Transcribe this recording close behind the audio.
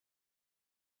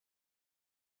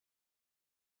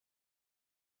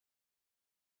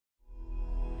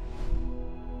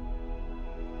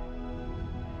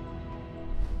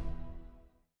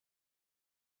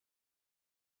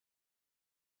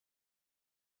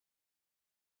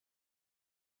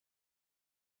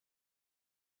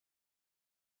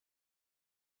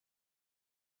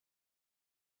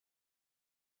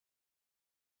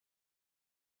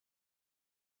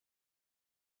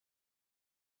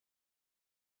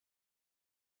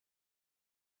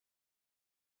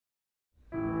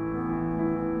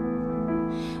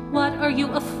are you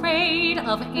afraid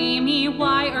of, Amy?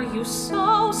 Why are you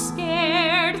so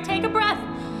scared? Take a breath,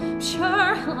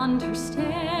 sure he'll understand.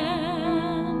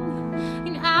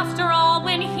 And after all,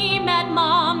 when he met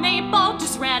Mom, they both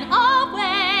just ran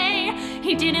away.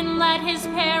 He didn't let his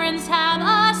parents have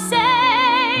a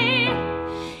say.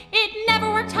 It never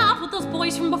worked out with those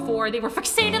boys from before. They were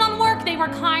fixated on work, they were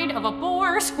kind of a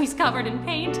bore. So he's covered in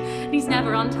paint, and he's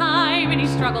never on time, and he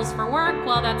struggles for work.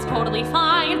 Well, that's totally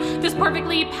fine. This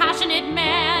perfectly passionate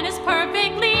man is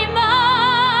perfectly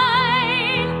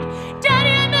mine. Daddy,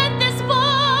 I met this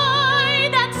boy,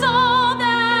 that's all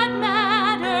that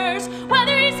matters.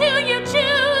 Whether he's who you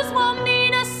choose won't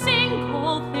mean a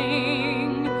single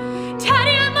thing.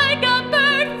 Daddy, I'm like a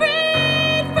bird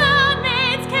freed from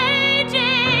its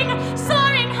caging,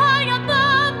 soaring high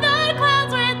above the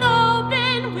clouds with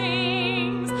open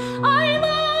wings. I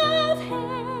love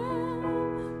him,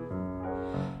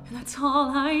 and that's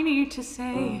all I need to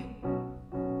say.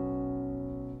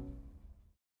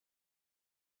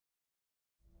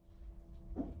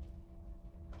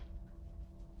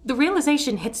 The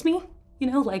realization hits me, you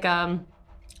know, like a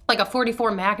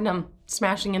 44 Magnum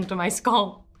smashing into my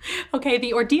skull. Okay,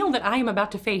 the ordeal that I am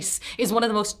about to face is one of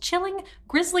the most chilling,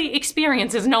 grisly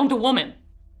experiences known to woman.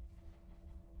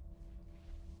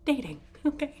 Dating,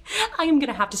 okay? I am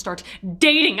gonna have to start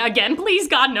dating again. Please,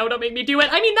 God, no, don't make me do it.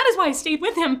 I mean, that is why I stayed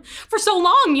with him for so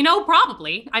long, you know,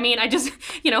 probably. I mean, I just,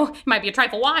 you know, it might be a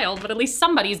trifle wild, but at least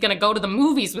somebody's gonna go to the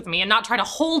movies with me and not try to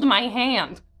hold my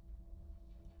hand.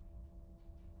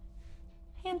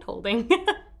 Hand-holding.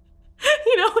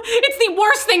 You know, it's the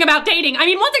worst thing about dating. I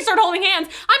mean, once I start holding hands,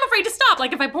 I'm afraid to stop.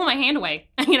 Like if I pull my hand away,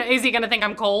 you know, is he gonna think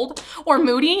I'm cold or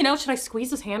moody? You know, should I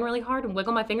squeeze his hand really hard and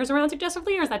wiggle my fingers around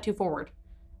suggestively, or is that too forward?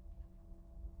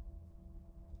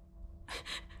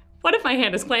 What if my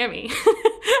hand is clammy?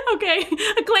 Okay,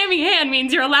 a clammy hand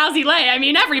means you're a lousy lay. I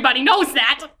mean, everybody knows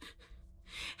that.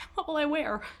 What will I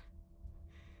wear?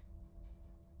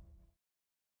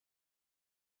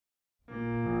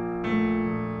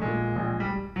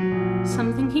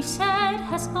 Something he said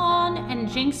has gone and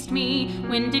jinxed me.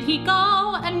 When did he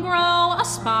go and grow a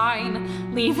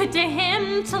spine? Leave it to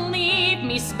him to leave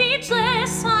me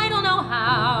speechless, I don't know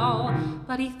how.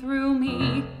 But he threw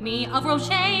me of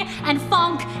Rocher and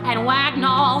Funk and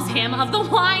Wagnalls, him of the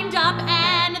wind-up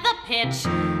and the pitch.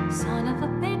 Son of a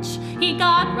bitch, he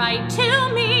got right to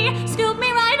me, scooped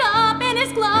me right up in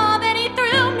his glove, and he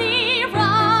threw me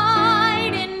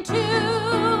right into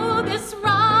this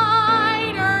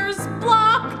writer's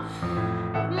block.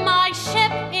 My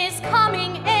ship is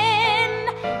coming in,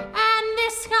 and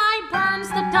this guy burns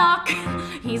the dock.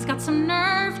 He's got some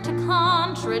nerve to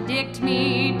contradict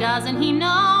me. Doesn't he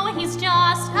know he's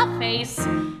just a face?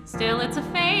 Still, it's a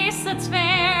face that's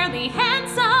fairly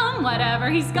handsome. Whatever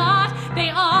he's got, they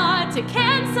ought to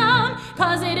can some,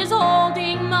 'cause it is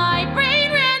holding my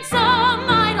brain ransom.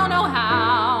 I don't know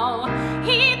how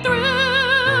he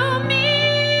threw me.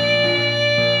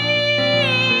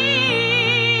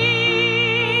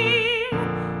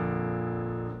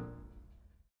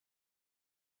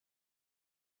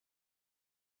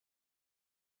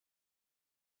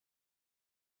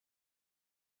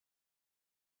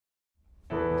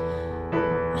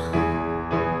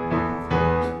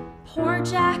 Poor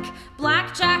Jack,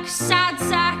 blackjack, sad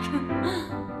sack,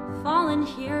 fallen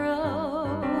hero.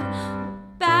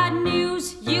 Bad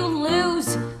news, you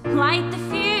lose, light the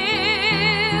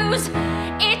fuse.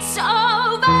 It's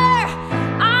over,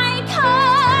 I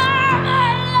come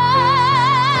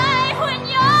alive when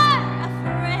you're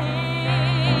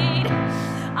afraid.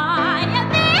 I am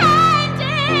the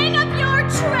ending of your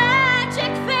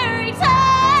tragic fairy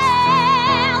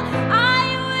tale.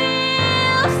 I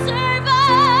will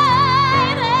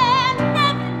survive, and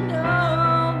heaven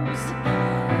knows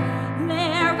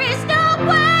there is no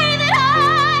way that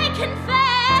I can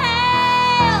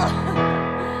fail.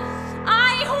 I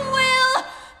will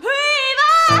prevail.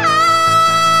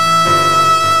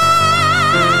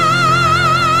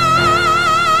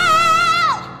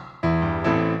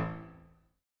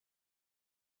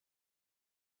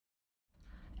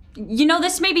 You know,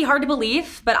 this may be hard to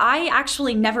believe, but I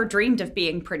actually never dreamed of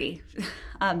being pretty.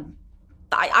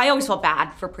 I always felt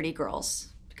bad for pretty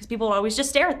girls because people would always just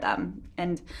stare at them,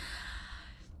 and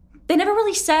they never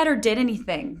really said or did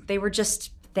anything. They were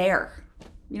just there,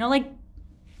 you know, like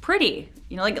pretty,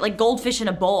 you know, like goldfish in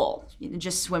a bowl, you know,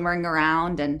 just swimming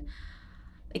around and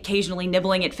occasionally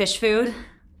nibbling at fish food.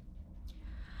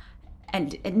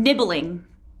 And nibbling,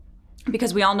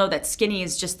 because we all know that skinny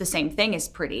is just the same thing as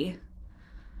pretty.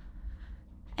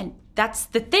 And that's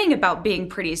the thing about being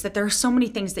pretty, is that there are so many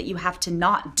things that you have to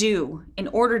not do in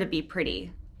order to be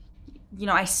pretty.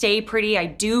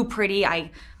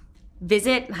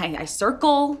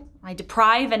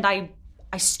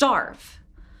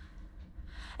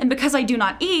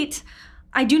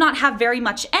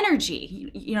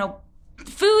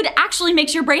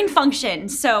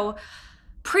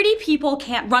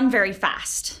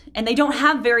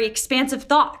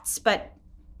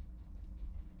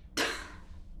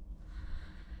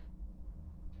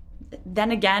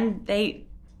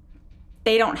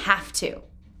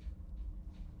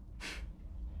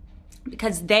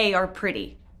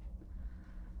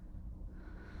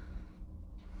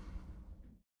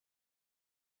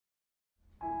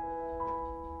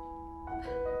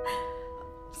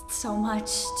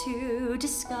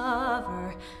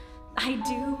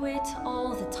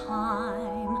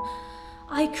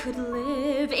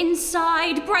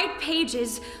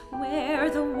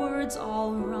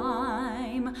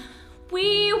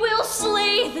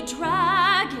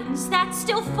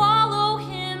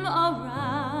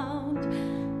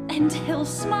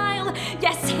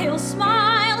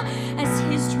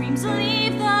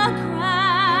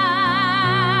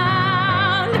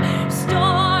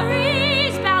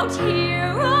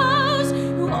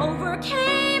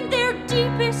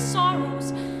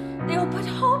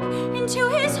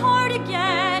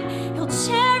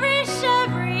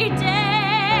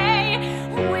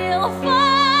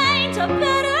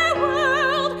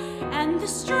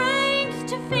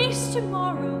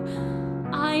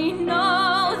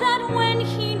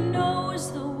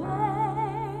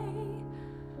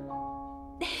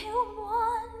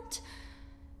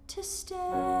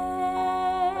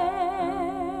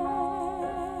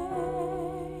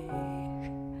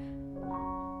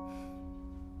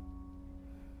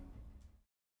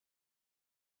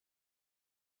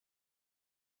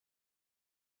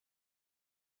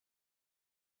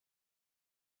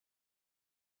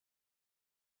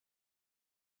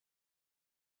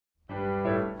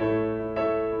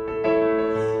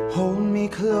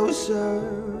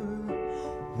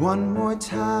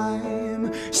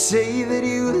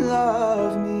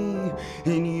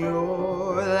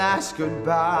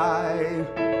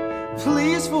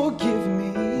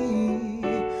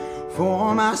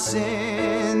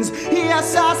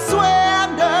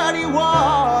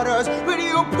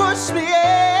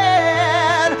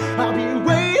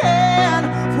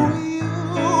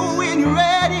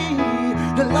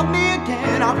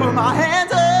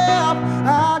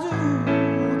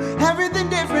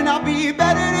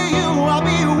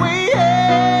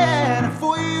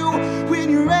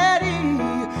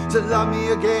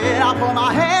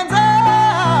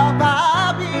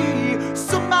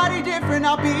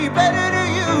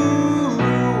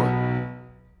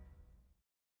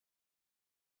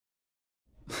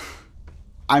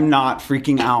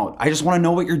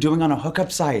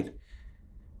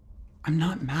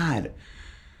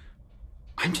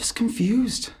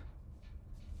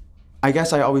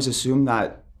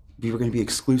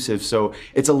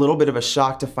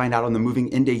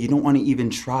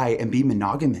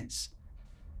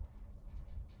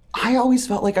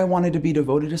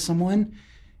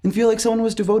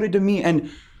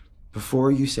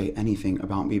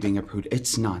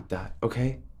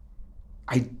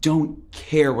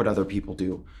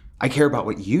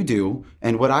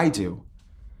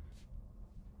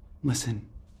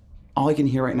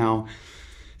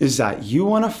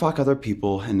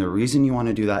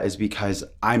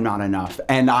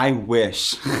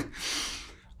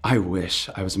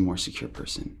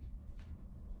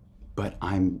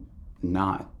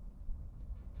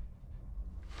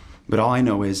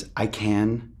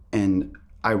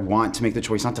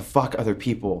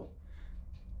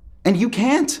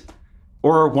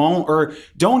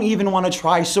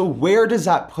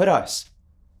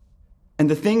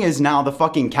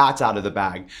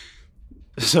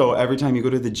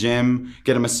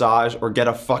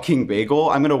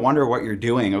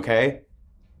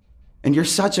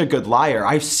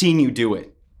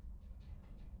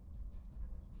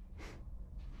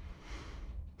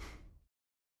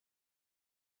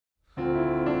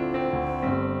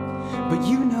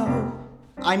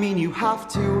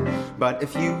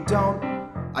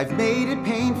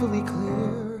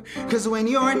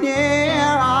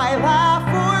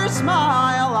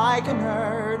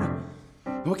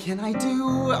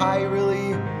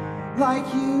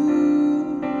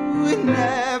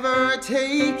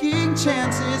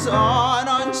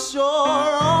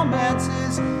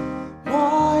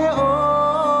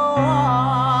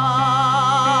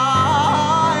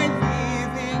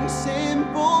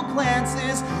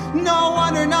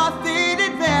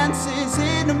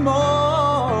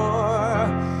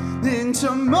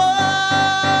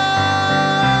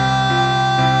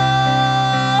 love.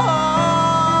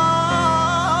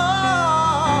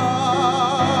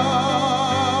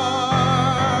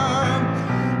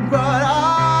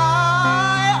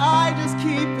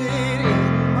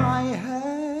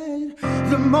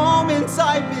 worlds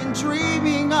I've been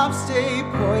dreaming of stay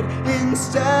put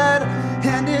instead.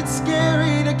 And it's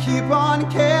scary to keep on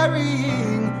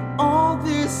carrying all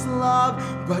this love,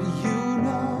 but you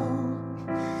know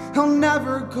I'll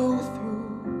never go through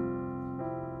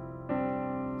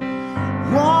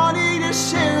wanting to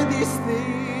share these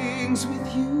things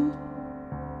with you.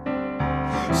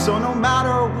 So no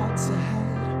matter what's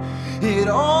ahead, it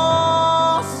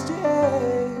all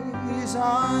stays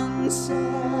unsaid.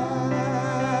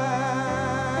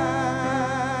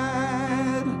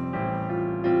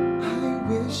 I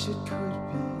wish it could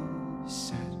be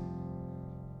said.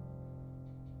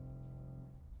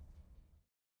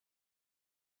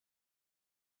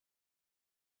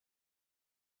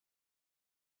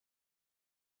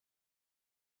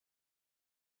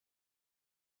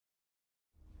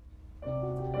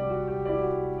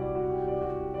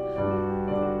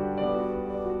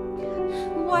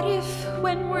 What if,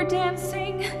 when we're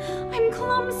dancing, I'm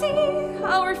clumsy,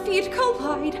 our feet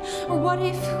collide? Or what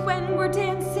if, when we're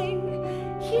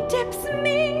dancing, he dips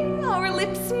me, our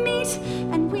lips meet,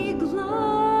 and we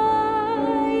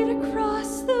glide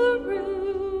across the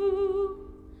room?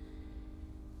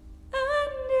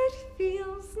 And it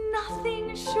feels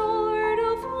nothing short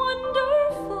of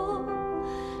wonderful,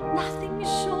 nothing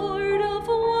short of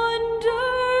wonderful.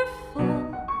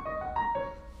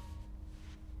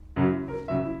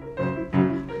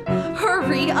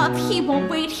 Hurry up, he won't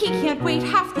wait, he can't wait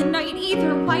half the night,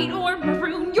 either white or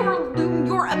maroon. You're a loon,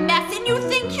 you're a mess, and you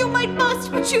think you might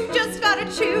bust, but you've just gotta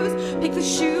choose. Pick the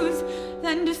shoes,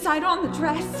 then decide on the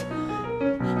dress,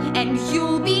 and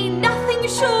you'll be nothing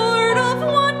short of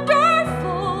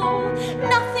wonderful,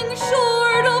 nothing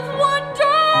short of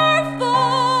wonderful.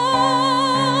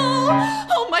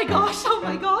 Oh my gosh,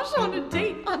 on a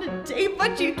date,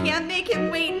 but you can't make him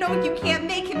wait, no, you can't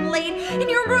make him late, and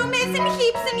your room is in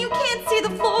heaps and you can't see the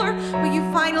floor, but you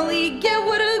finally get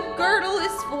what a girdle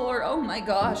is for. Oh my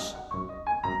gosh.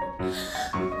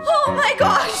 Oh my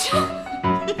gosh.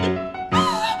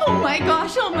 Oh my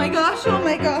gosh, oh my gosh, oh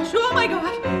my gosh, oh my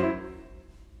gosh. Oh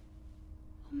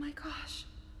my gosh.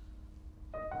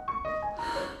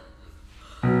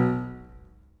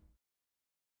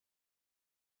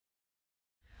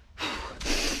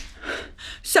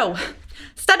 So,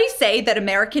 studies say that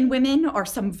American women are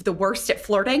some of the worst at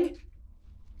flirting,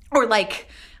 or like,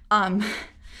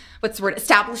 what's the word,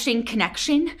 establishing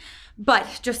connection.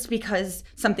 But just because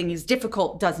something is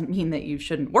difficult doesn't mean that you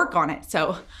shouldn't work on it.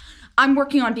 So I'm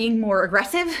working on being more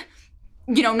aggressive,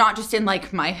 you know, not just in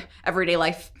like my everyday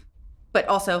life, but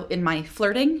also in my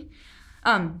flirting.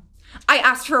 I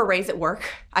asked for a raise at work.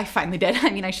 I finally did. I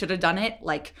mean, I should have done it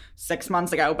like 6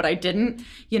 months ago, but I didn't,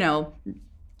 you know,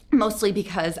 mostly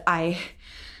because I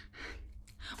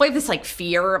have this like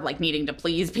fear of like needing to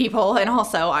please people. And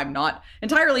also I'm not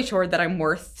entirely sure that I'm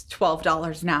worth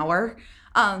 $12 an hour.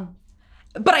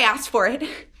 But I asked for it.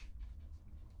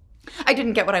 I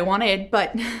didn't get what I wanted,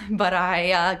 but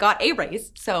I got a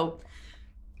raise. So,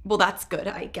 well, that's good,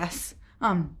 I guess.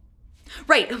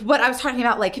 Right, what I was talking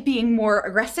about, like being more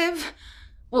aggressive.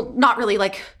 Well, not really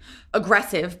like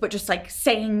aggressive, but just like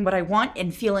saying what I want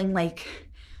and feeling like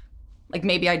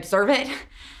maybe I deserve it.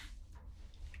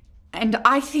 And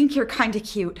I think you're kind of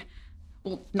cute.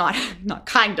 Well, not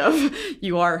kind of.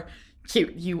 You are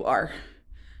cute. You are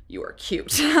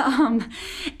cute. And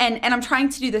I'm trying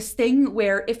to do this thing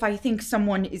where if I think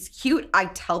someone is cute, I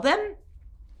tell them.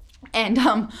 And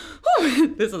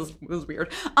this is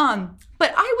weird.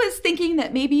 But I was thinking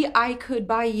that maybe I could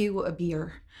buy you a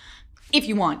beer if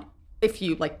you want. If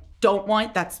you like don't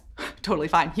want, that's totally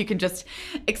fine. You can just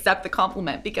accept the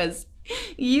compliment because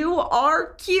you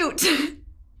are cute.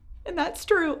 And that's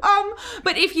true.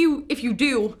 But if you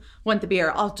do want the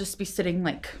beer, I'll just be sitting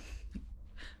like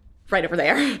right over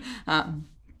there. And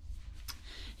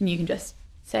you can just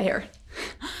sit here.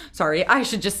 Sorry, I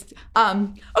should just,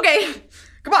 okay,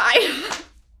 goodbye.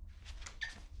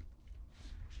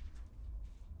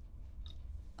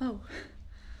 Oh.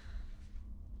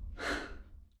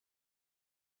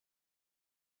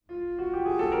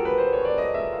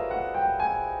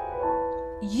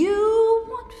 You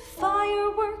want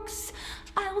fireworks?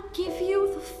 I'll give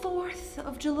you the 4th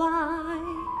of July.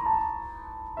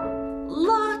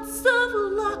 Lots of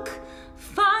luck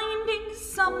finding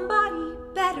somebody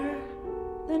better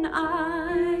than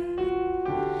I.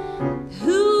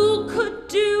 Who could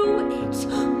do it?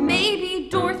 Maybe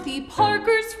Dorothy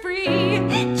Parker's free.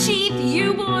 Chief,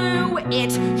 you blew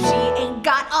it. She ain't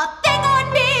got a thing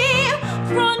on me.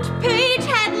 Front page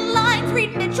headlines,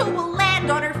 Reed Mitchell will land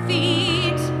on her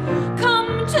feet.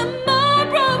 Come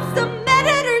tomorrow, some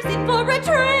editors in for a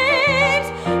treat.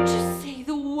 Just say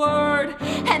the word,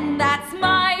 and that's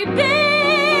my big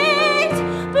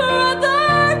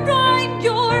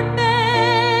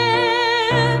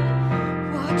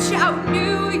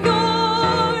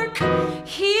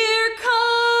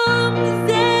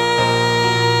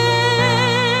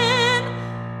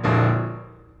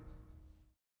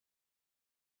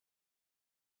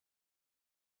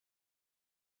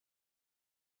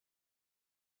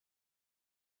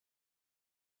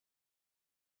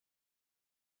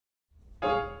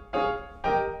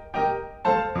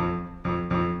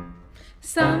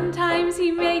Sometimes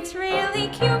he makes really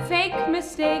cute fake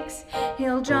mistakes.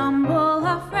 He'll jumble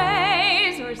a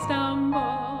phrase or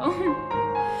stumble.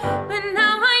 But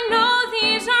now I know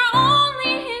these are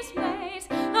only his ways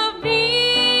of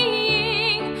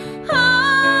being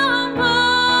humble.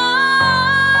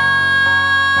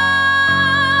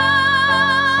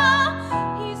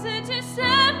 He's a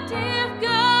deceptive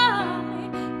guy.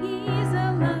 He's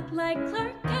a lot like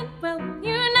Clark Kent. Well,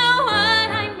 you know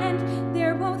what I meant.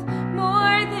 They're both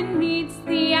more than meets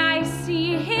the eye.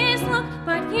 See his look,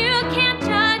 but you can't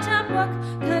judge a book,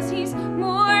 'cause he's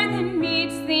more than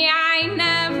meets the eye.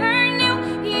 Never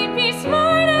knew he'd be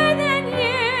smarter than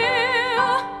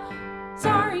you.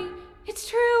 Sorry, it's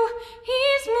true,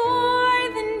 he's more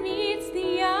than meets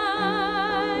the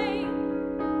eye.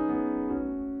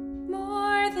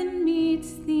 More than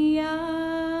meets the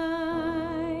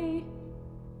eye.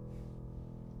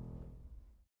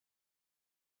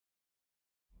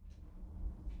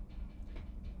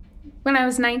 When I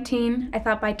was 19, I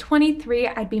thought by 23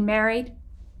 I'd be married,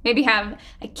 maybe have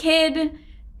a kid,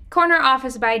 corner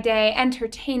office by day,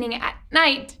 entertaining at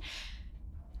night.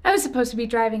 I was supposed to be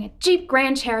driving a Jeep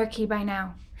Grand Cherokee by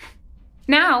now.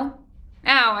 Now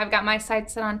I've got my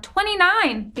sights set on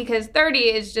 29 because 30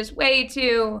 is just way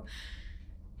too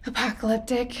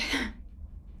apocalyptic.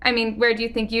 I mean, where do you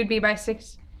think you'd be by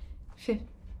 6?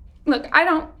 Look, I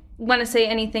don't want to say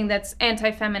anything that's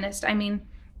anti-feminist. I mean,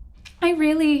 I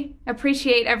really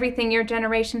appreciate everything your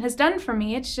generation has done for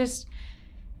me. It's just,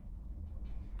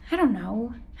 I don't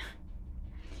know.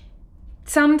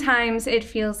 Sometimes it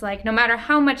feels like no matter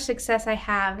how much success I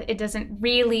have, it doesn't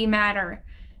really matter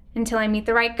until I meet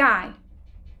the right guy.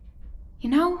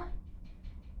 You know?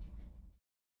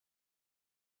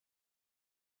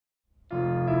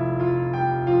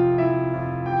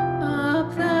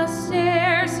 Up the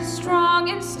stairs is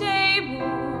strong and stable.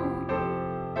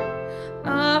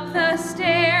 Up the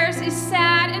stairs is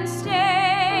sad and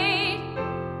staid.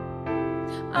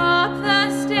 Up the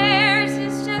stairs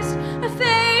is just a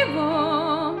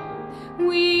fable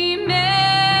we made.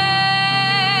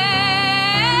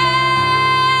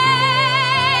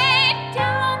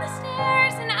 Down the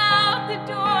stairs and out the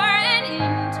door and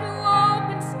into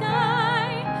open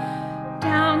sky.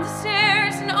 Down the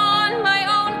stairs and on my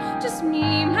own, just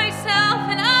me, myself,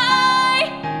 and I.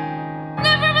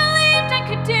 Never believed I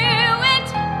could do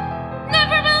it.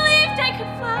 Never believed I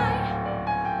could fly.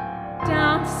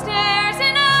 Down the stairs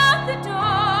and out the door.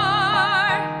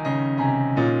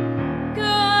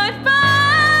 Goodbye.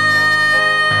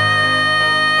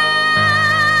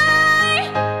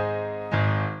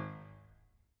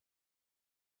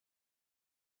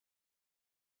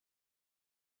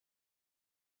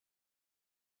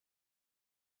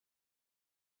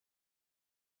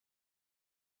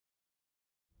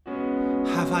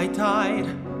 Have I died,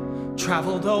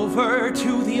 traveled over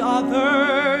to the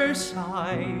other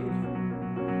side?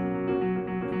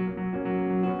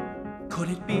 Could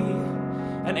it be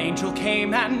an angel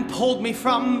came and pulled me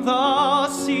from the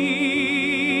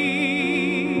sea?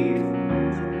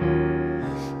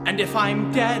 And if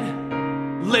I'm dead,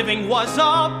 living was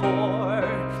a bore,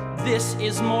 this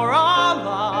is more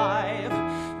alive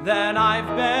than I've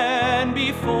been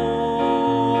before.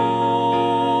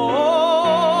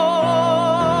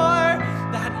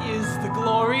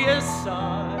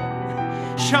 Sun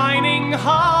shining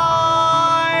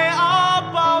high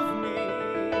above me,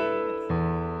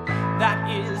 that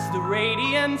is the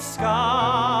radiant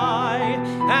sky,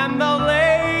 and the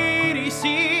lady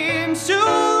seems to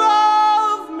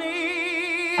love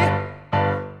me.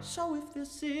 So if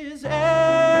this is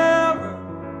error,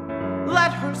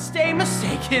 let her stay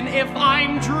mistaken. If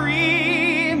I'm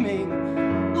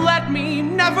dreaming, let me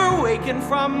never waken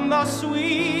from the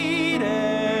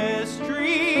sweetest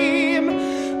dream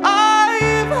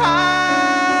I've had.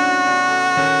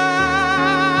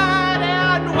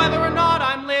 And whether or not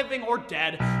I'm living or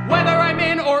dead, whether I'm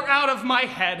in or out of my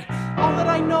head, all that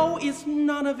I know is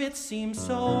none of it seems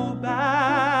so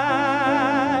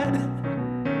bad.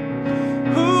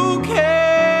 Who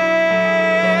cares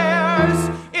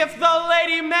if the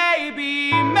lady may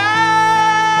be mad?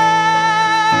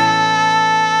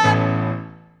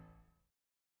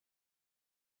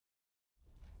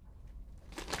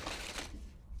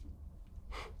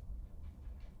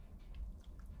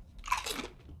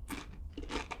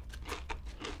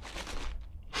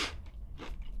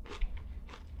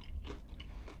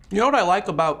 You know what I like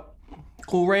about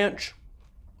Cool Ranch?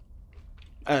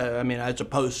 I mean, as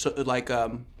opposed to like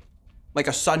a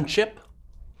sun chip,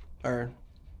 or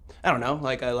I don't know,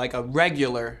 like a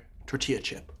regular tortilla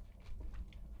chip.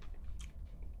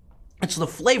 It's the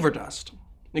flavor dust.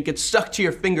 It gets stuck to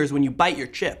your fingers when you bite your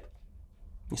chip.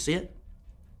 You see it?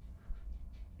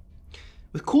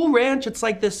 With Cool Ranch, it's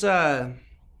like this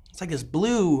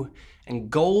blue and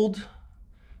gold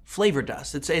flavor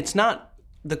dust. It's not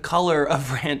the color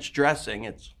of ranch dressing.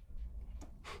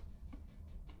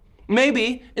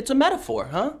 Maybe it's a metaphor,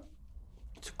 huh?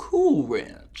 It's Cool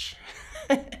Ranch.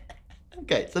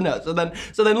 Okay, so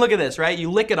then look at this, right? You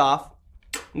lick it off,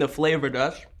 the flavor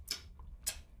dust,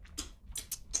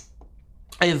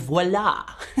 and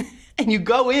voila. And you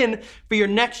go in for your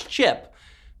next chip,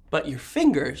 but your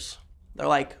fingers, they're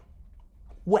like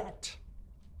wet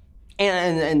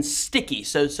and sticky.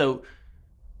 So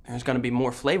there's gonna be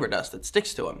more flavor dust that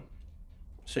sticks to them.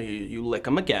 So you lick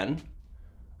them again, and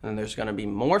then there's gonna be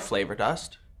more flavor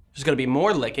dust. There's gonna be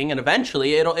more licking, and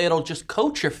eventually it'll just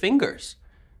coat your fingers.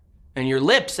 And your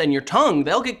lips and your tongue,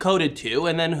 they'll get coated too,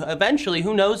 and then eventually,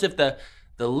 who knows if the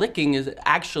licking is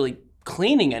actually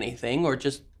cleaning anything or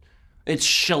just it's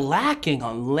shellacking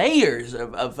on layers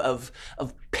of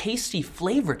pasty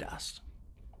flavor dust.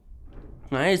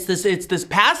 Right? It's this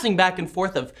passing back and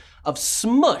forth of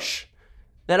smush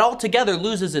that altogether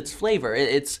loses its flavor.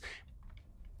 It's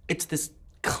this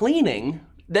cleaning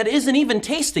that isn't even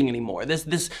tasting anymore.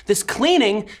 This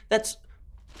cleaning that's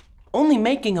only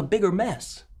making a bigger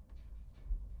mess.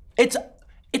 It's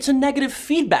a negative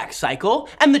feedback cycle,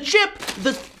 and the chip,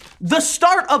 the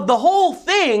start of the whole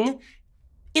thing,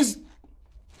 is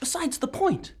besides the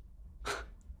point.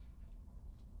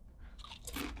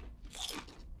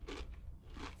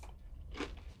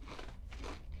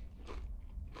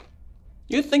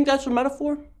 You think that's a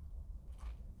metaphor?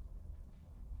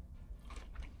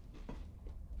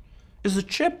 Is the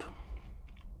chip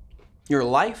your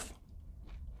life?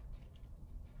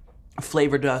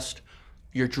 Flavor dust,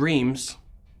 your dreams,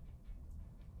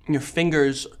 your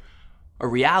fingers, a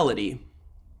reality,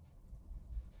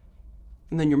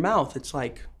 and then your mouth, it's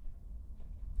like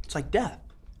death.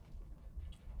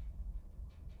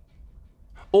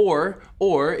 Or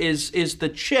is the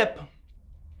chip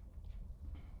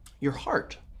your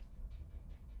heart?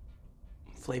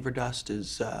 Flavor dust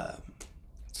is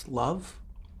it's love.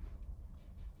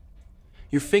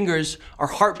 Your fingers are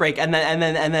heartbreak, and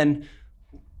then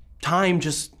time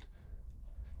just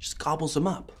gobbles them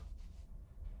up.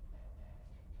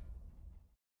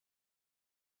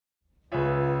 I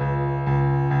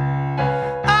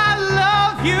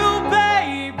love you,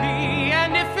 baby,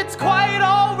 and if it's quite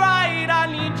alright, I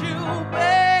need you,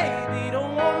 baby.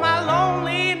 Don't want my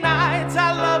lonely nights.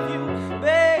 I love you,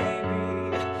 baby.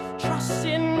 Trust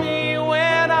in me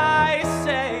when I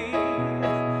say,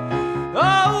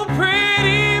 oh,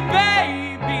 pretty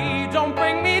baby, don't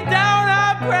bring me down,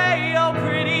 I pray. Oh,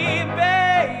 pretty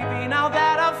baby, now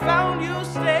that I've found you,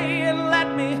 stay and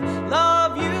let me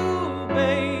love you,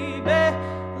 baby.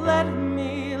 Let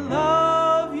me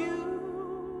love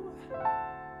you.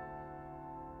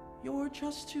 You're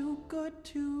just too good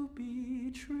to be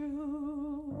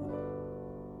true.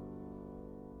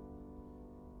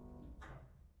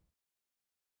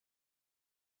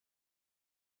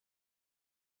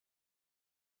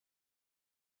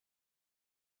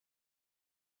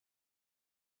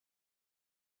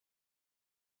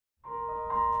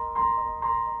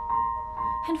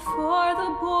 And for the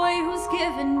boy who's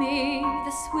given me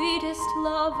the sweetest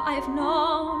love I've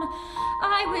known,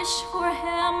 I wish for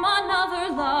him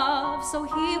another love so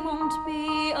he won't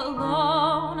be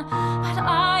alone. But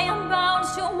I am bound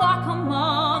to walk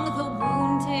among the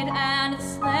wounded and the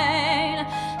slain,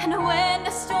 and when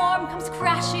the storm comes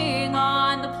crashing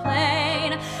on the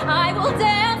plain, I will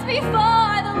dance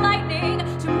before the lightning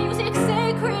to music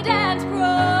sacred and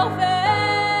profane.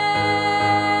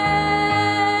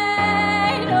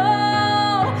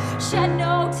 Shed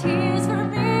no tears for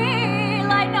me,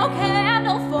 light no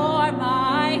candle for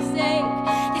my sake.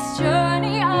 This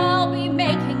journey I'll be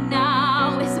making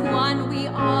now is one we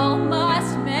all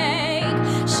must make.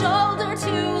 Shoulder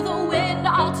to the wind,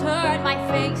 I'll turn my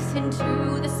face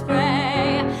into the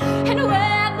spray. And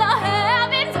when the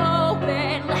heavens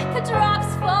open, let the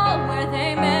drops fall where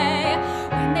they may.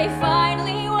 When they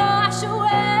finally wash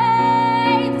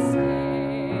away the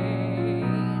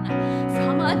stain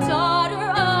from a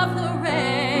daughter of the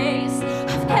race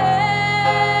of Cain,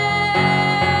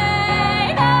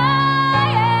 I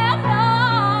am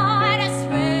not a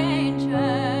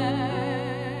stranger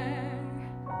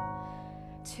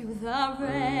to the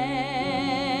rain.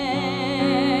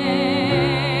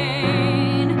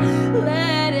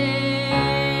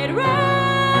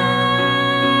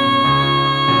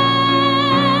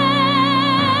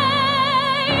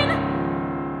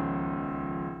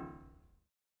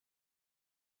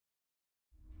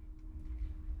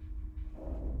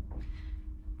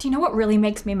 Do you know what really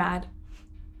makes me mad?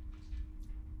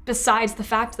 Besides the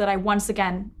fact that I once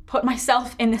again put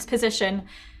myself in this position,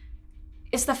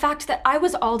 is the fact that I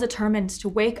was all determined to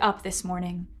wake up this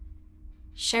morning,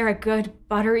 share a good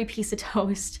buttery piece of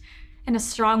toast and a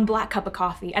strong black cup of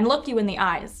coffee, and look you in the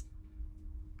eyes,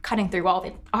 cutting through all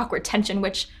the awkward tension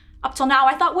which, up till now,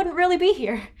 I thought wouldn't really be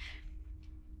here.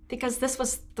 Because this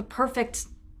was the perfect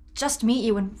just meet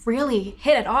you and really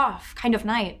hit it off kind of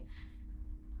night.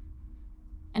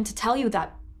 And to tell you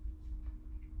that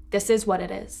this is what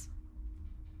it is.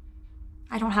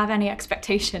 I don't have any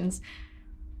expectations.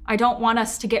 I don't want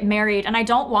us to get married, and I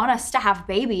don't want us to have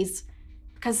babies,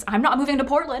 because I'm not moving to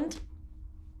Portland,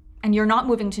 and you're not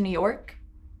moving to New York.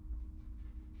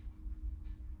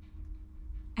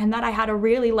 And that I had a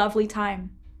really lovely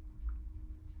time.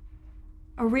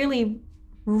 A really,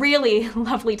 really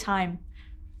lovely time.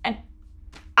 And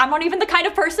I'm not even the kind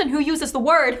of person who uses the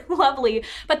word lovely,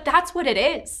 but that's what it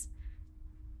is.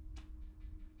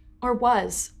 Or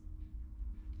was.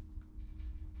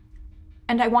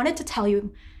 And I wanted to tell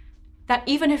you that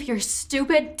even if your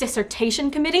stupid dissertation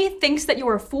committee thinks that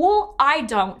you're a fool, I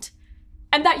don't.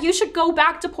 And that you should go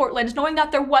back to Portland knowing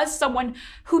that there was someone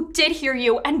who did hear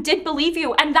you and did believe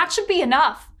you, and that should be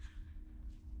enough.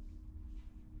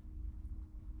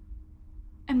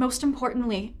 And most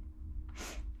importantly,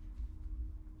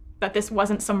 that this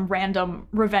wasn't some random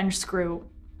revenge screw,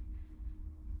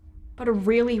 but a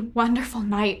really wonderful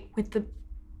night with the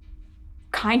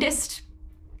kindest,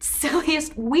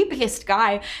 silliest, weepiest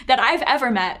guy that I've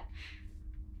ever met.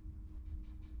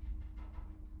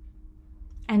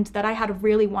 And that I had a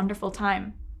really wonderful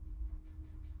time.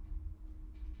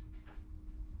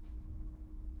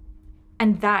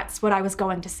 And that's what I was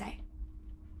going to say.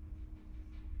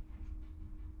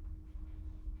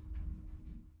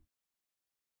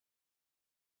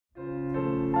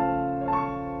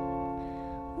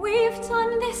 We've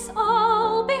done this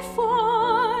all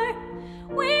before.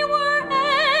 We were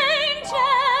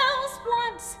angels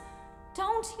once.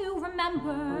 Don't you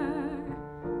remember?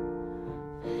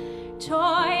 Joy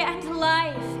and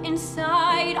life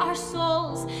inside our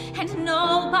souls, and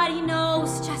nobody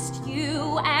knows, just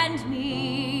you and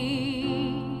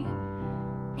me.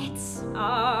 It's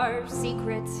our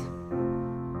secret.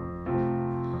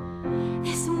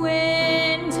 This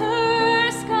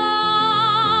winter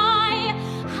sky,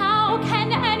 how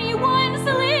can anyone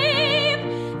sleep?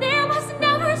 There was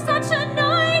never such a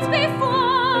night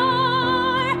before.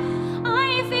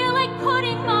 I feel like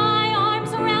putting my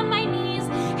arms around my knees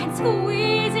and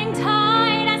squeezing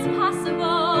tight as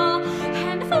possible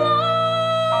and flying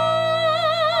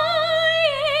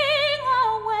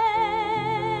away.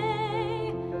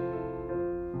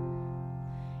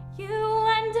 You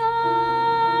and I,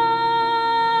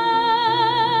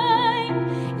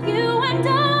 you and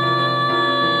I,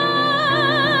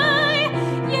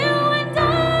 you and I,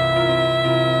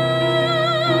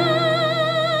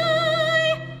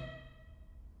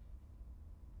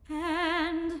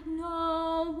 and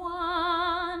no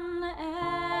one else.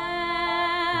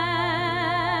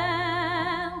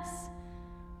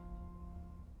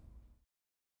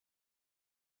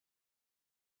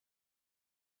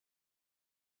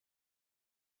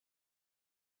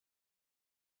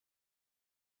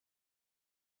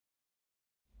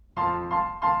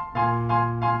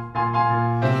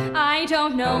 I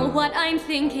don't know what I'm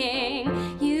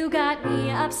thinking. You got me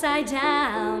upside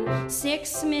down.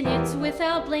 6 minutes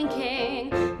without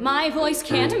blinking. My voice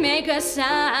can't make a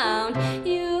sound.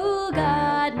 You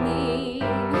got me.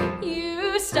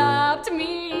 You stopped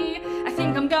me. I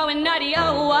think I'm going nutty.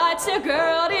 Oh, what's a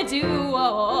girl to do?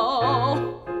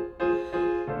 Oh.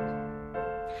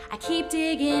 I keep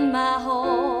digging my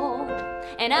hole,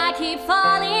 and I keep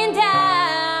falling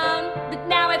down. But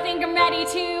now I think I'm ready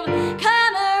to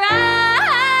come around.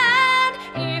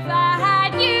 If I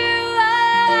had you,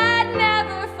 I'd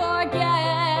never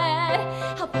forget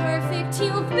how perfect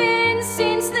you've been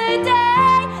since the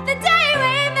day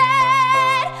we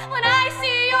met. When I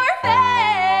see your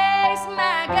face,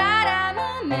 my God, I'm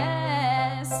a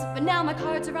mess. But now my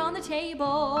cards are on the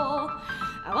table.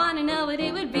 I wanna know what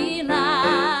it would be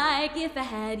like if I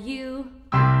had you.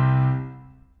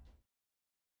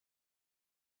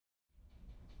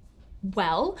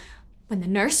 Well, when the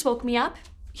nurse woke me up,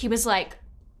 he was like,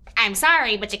 "I'm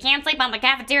sorry, but you can't sleep on the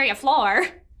cafeteria floor,"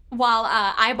 while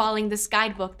eyeballing this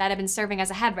guidebook that had been serving as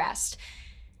a headrest.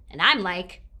 And I'm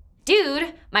like,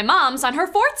 "Dude, my mom's on her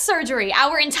 4th surgery.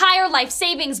 Our entire life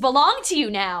savings belong to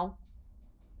you now."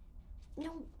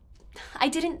 No, I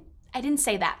didn't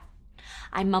say that.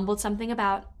 I mumbled something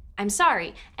about, "I'm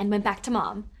sorry," and went back to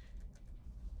Mom.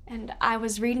 And I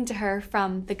was reading to her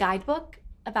from the guidebook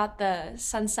about the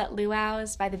sunset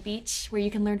luau's by the beach where you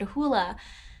can learn to hula.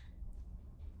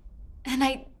 And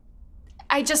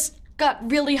I just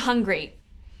got really hungry.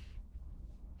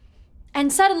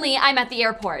 And suddenly I'm at the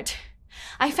airport.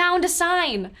 I found a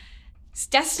sign. It's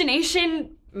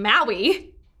destination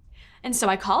Maui. And so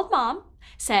I called Mom,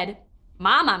 said,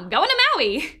 "Mom, I'm going to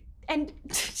Maui." And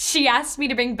she asked me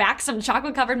to bring back some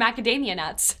chocolate-covered macadamia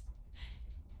nuts.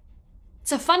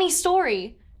 It's a funny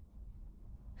story.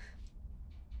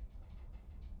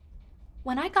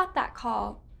 When I got that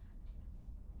call,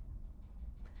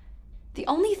 the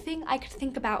only thing I could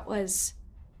think about was,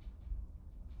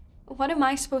 what am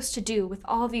I supposed to do with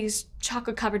all these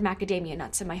chocolate-covered macadamia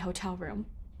nuts in my hotel room?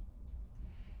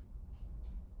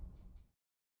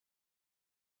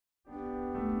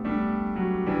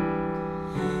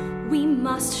 We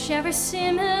must share a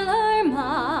similar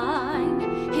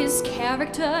mind, his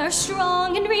character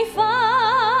strong and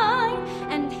refined,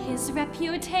 and his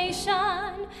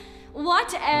reputation,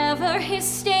 whatever his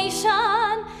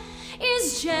station,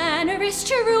 is generous,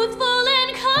 truthful,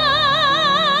 and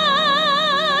kind.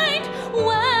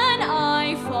 When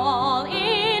I fall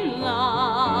in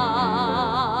love,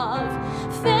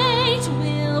 fate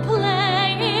will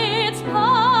play its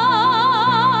part.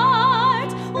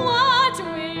 What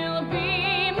will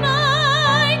be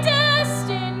my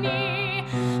destiny?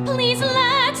 Please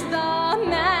let the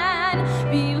man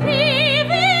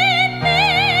believe in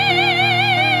me.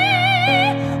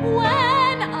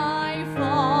 When I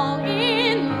fall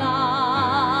in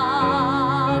love,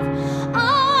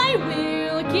 I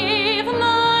will give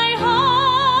my heart.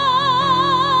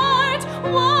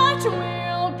 What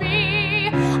will be,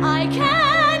 I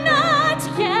cannot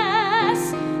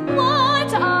guess.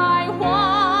 What I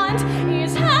want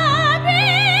is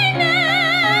happiness.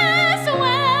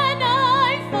 When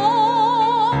I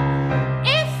fall,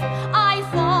 if I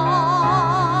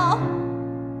fall,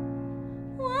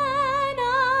 when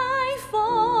I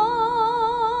fall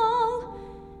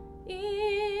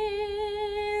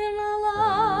in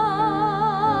love.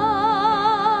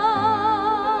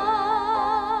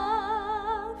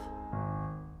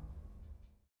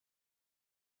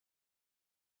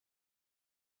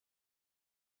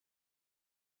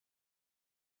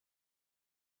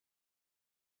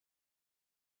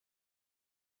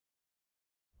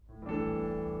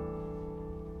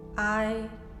 I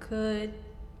could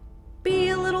be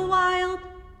a little wild,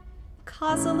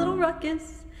 cause a little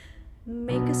ruckus,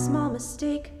 make a small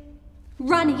mistake,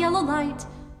 run a yellow light,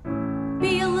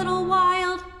 be a little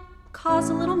wild, cause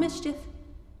a little mischief,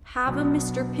 have a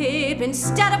Mr. Pibb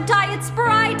instead of Diet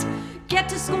Sprite, get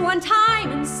to school on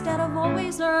time instead of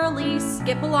always early,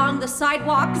 skip along the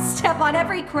sidewalk, step on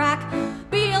every crack,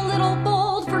 be a little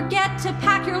bold, forget to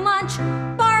pack your lunch,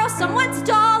 borrow someone's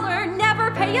dollar, never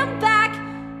pay him back.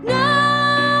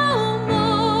 No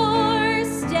more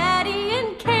steady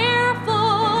and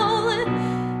careful,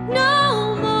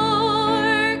 no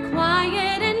more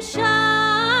quiet and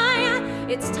shy.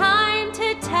 It's time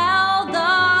to tell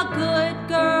the good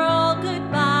girl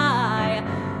goodbye.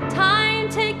 Time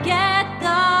to get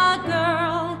the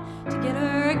girl to get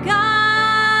her guy.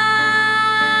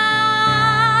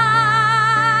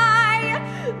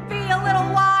 Be a little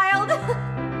wild.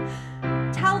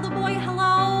 Tell the boy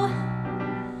hello.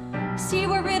 See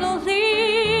where it'll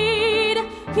lead.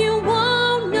 You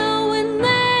won't know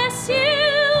unless you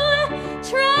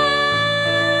try.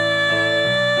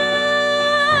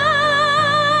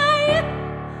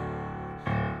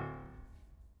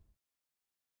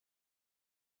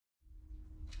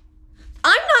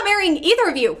 I'm not marrying either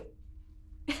of you.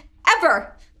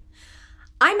 Ever.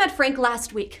 I met Frank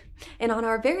last week, and on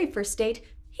our very first date,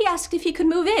 he asked if he could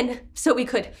move in so we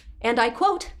could, and I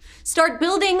quote, start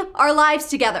building our lives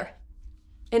together.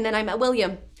 And then I met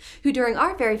William, who during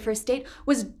our very first date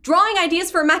was drawing ideas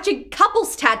for a matching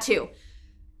couples tattoo.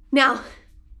 Now,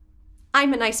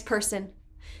 I'm a nice person.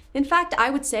 In fact, I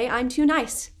would say I'm too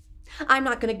nice. I'm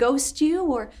not gonna ghost you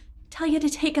or tell you to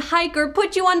take a hike or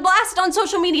put you on blast on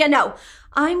social media. No,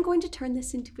 I'm going to turn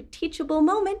this into a teachable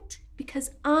moment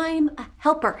because I'm a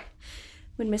helper.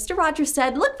 When Mr. Rogers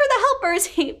said, look for the helpers,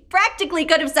 he practically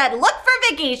could have said, look for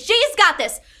Vicky, she's got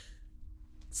this.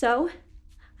 So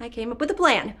I came up with a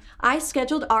plan. I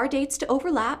scheduled our dates to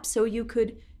overlap so you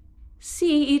could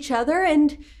see each other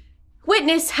and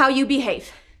witness how you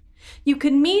behave. You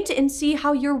could meet and see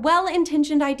how your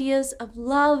well-intentioned ideas of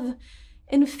love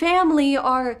and family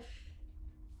are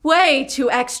way too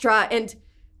extra and,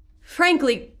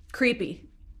 frankly, creepy.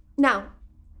 Now,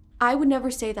 I would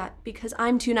never say that because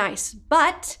I'm too nice,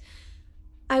 but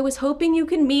I was hoping you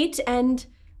could meet and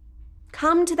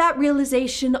come to that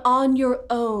realization on your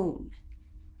own.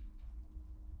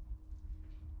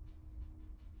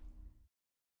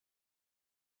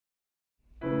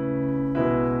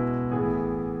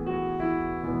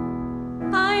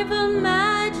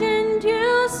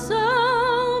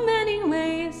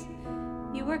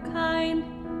 kind,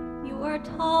 you are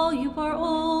tall, you are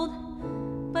old.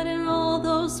 But in all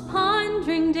those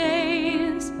pondering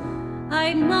days,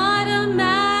 I'd not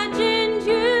imagined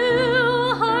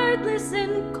you heartless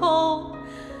and cold.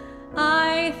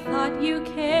 I thought you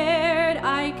cared,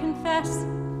 I confess.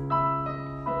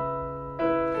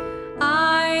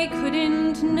 I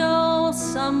couldn't know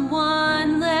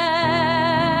someone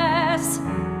less.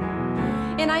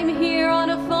 And I'm here on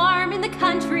a farm in the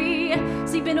country,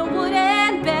 sleep in a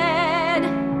wooden bed.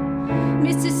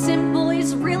 Mrs. Simple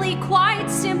is really quite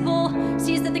simple,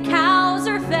 sees that the cows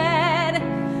are fed.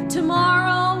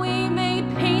 Tomorrow we may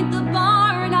paint the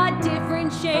barn a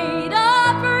different shade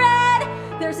of red.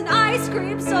 There's an ice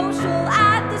cream social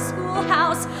at the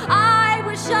schoolhouse. I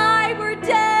wish I were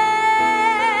dead.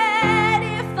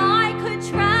 If I could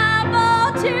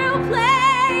travel to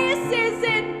places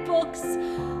in books,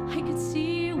 I could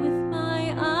see with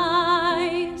my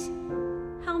eyes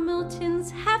how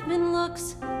Milton's heaven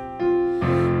looks.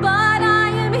 But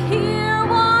I am here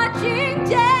watching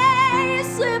days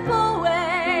slip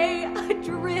away,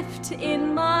 adrift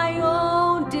in my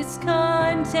own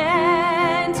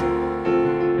discontent.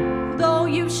 Though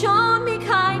you've shown me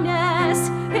kindness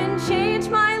and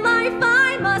changed my life,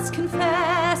 I must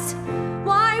confess.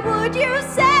 Why would you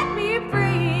set me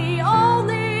free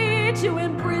only to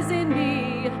imprison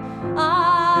me?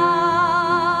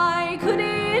 I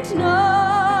couldn't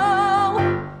know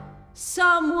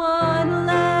someone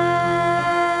less.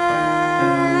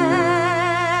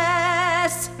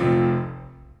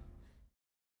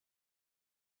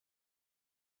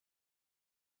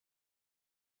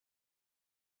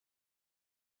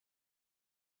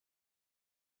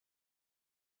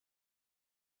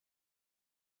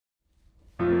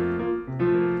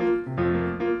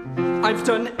 I've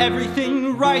done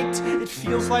everything right. It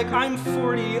feels like I'm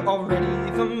 40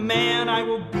 already. The man I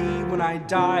will be when I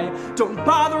die. Don't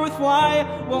bother with why,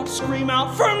 won't scream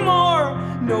out for more.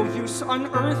 No use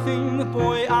unearthing the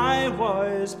boy I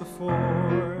was before.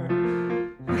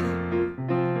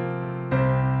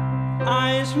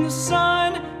 Eyes from the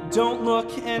sun, don't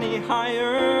look any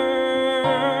higher.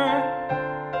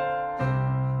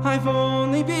 I've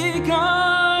only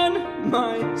begun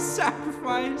my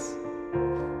sacrifice.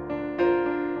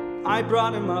 I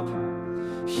brought him up,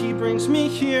 he brings me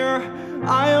here,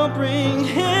 I'll bring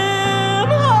him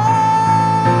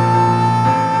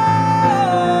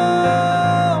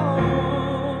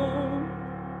home.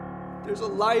 There's a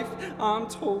life I'm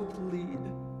told to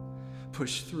lead.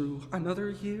 Push through another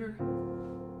year,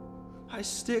 I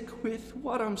stick with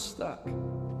what I'm stuck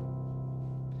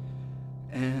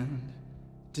and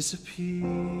disappear.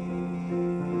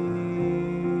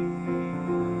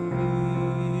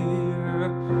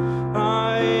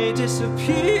 I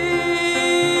disappear.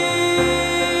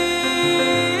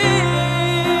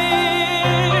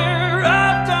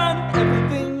 I've done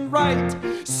everything right.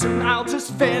 Soon I'll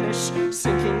just vanish,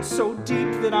 sinking so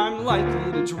deep that I'm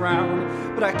likely to drown.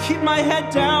 But I keep my head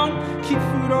down, keep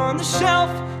food on the shelf,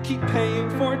 keep paying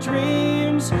for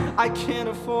dreams I can't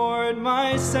afford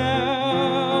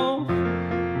myself.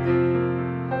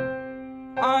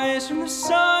 Eyes from the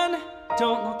sun,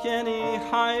 don't look any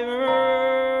higher.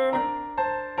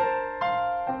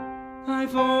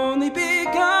 I've only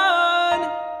begun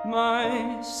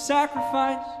my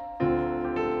sacrifice.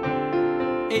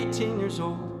 18 years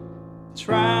old,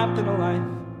 trapped in a life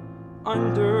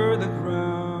under the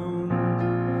ground.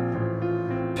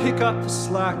 Pick up the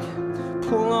slack,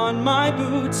 pull on my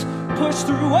boots, push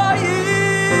through a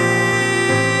year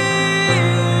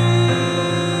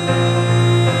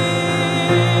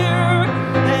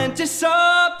and disappear.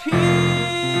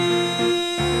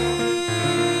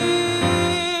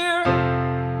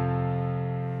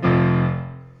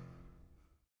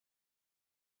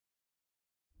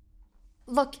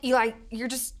 Look, Eli, you're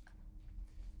just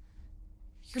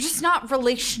not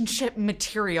relationship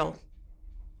material.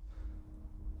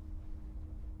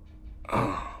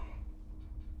 Oh.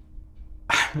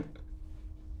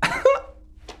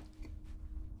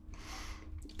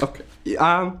 Okay.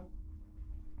 You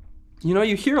know,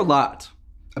 you hear a lot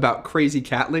about crazy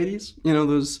cat ladies. You know,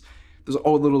 those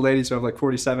old little ladies who have like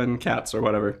 47 cats or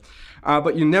whatever.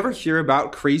 But you never hear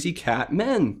about crazy cat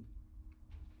men.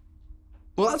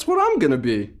 Well, that's what I'm gonna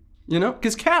be, you know?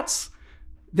 Because cats,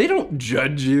 they don't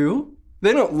judge you.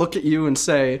 They don't look at you and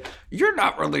say, you're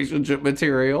not relationship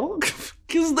material.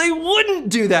 Because they wouldn't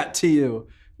do that to you.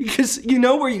 Because you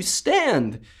know where you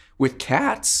stand. With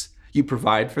cats, you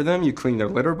provide for them, you clean their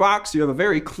litter box, you have a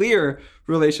very clear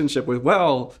relationship with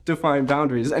well-defined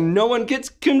boundaries, and no one gets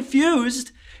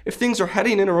confused if things are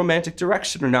heading in a romantic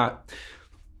direction or not.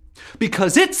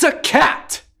 Because it's a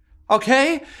cat!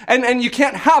 okay? And you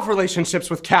can't have relationships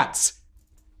with cats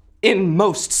in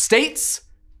most states.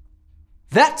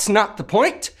 That's not the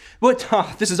point. But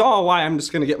this is all why I'm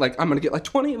just gonna get like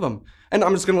 20 of them. And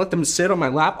I'm just gonna let them sit on my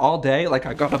lap all day like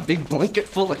I got a big blanket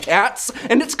full of cats.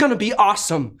 And it's gonna be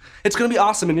awesome. It's gonna be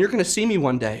awesome. And you're gonna see me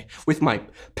one day with my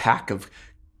pack of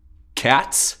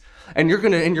cats. And you're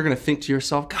gonna think to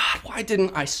yourself, God, why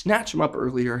didn't I snatch them up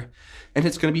earlier? And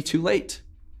it's gonna be too late.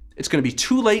 It's gonna be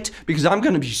too late because I'm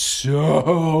gonna be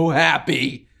so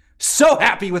happy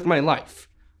with my life.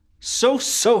 So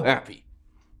happy.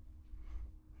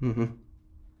 Mm-hmm.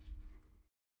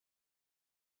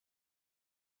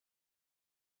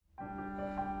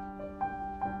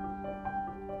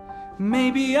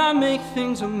 Maybe I make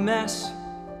things a mess,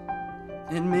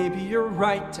 and maybe you're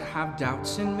right to have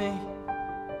doubts in me.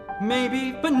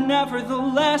 Maybe, but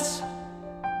nevertheless,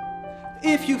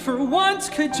 if you for once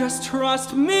could just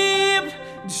trust me,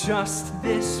 just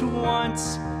this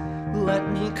once, let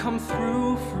me come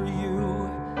through for you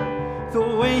the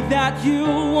way that you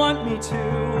want me to.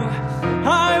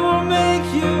 I will make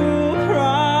you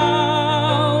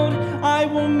proud. I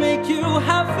will make you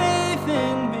have faith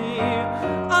in me.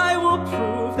 I will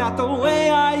prove that the way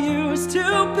I used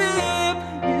to be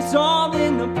is all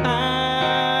in the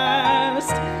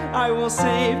past. I will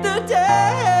save the day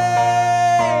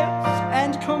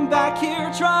and come back here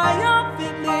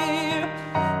triumphantly,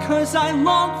 'cause I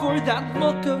long for that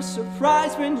look of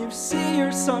surprise when you see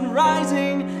your sun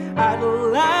rising at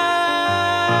last.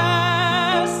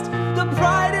 The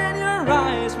pride in your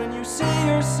eyes when you see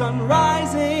your sun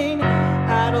rising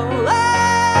at last.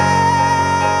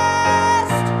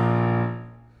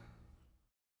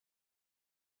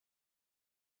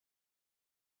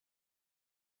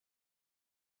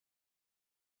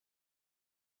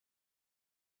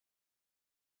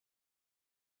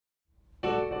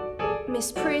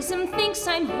 Miss Prism thinks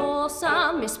I'm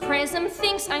wholesome, Miss Prism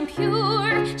thinks I'm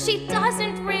pure. She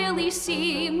doesn't really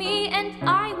see me, and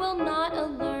I will not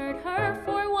alert her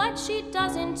for what she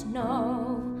doesn't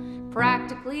know.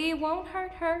 Practically won't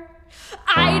hurt her.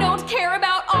 I don't care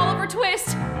about Oliver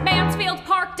Twist. Mansfield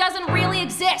Park doesn't really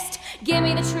exist. Give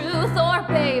me the truth or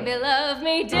baby love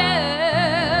me do.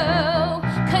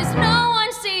 'Cause no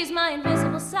one sees my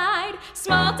invisible side.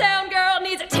 Small town girl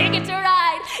needs a ticket to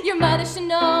ride. Your mother should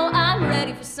know I'm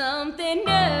ready for something new.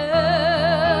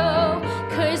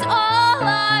 'Cause all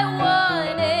I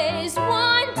want is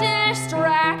one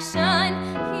distraction.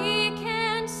 He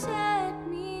can set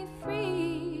me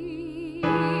free.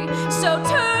 So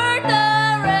turn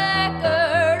the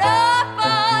record up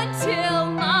until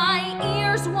my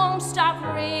ears won't stop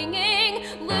ringing.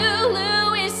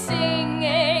 Lulu is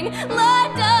singing,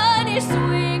 London is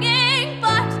swinging,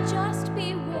 but just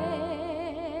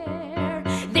beware.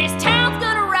 This town's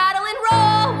gonna rattle and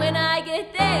roll when I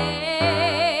get there.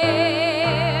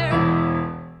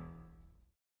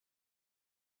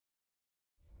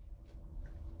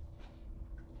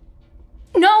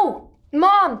 No,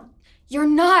 Mom, you're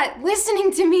not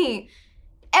listening to me.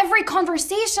 Every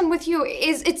conversation with you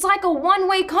it's like a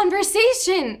one-way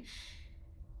conversation.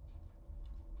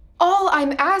 All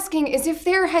I'm asking is if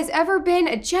there has ever been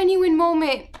a genuine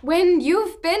moment when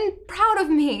you've been proud of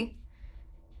me.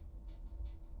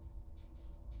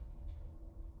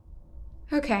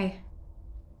 Okay.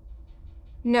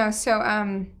 No, so,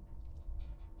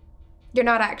 you're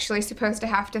not actually supposed to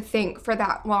have to think for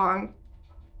that long.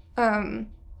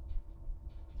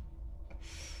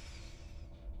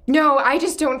 No, I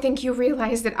just don't think you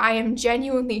realize that I am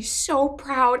genuinely so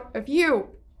proud of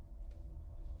you.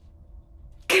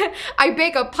 I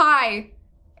bake a pie,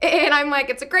 and I'm like,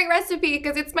 it's a great recipe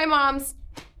because it's my mom's.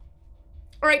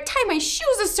 Or I tie my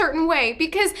shoes a certain way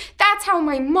because that's how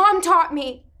my mom taught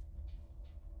me.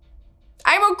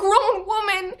 I'm a grown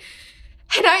woman,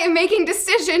 and I am making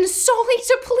decisions solely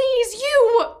to please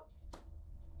you.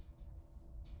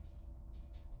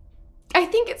 I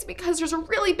think it's because there's a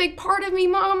really big part of me,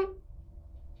 Mom,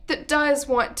 that does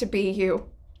want to be you.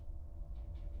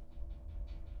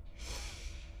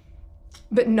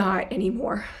 But not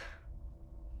anymore.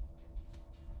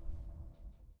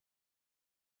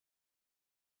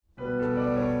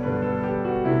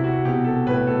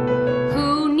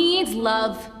 Who needs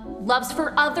love? Love's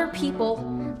for other people.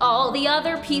 All the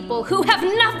other people who have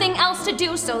nothing else to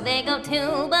do, so they go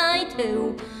 2 by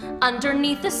 2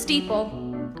 underneath the steeple.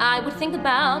 I would think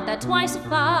about that twice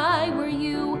if I were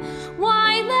you.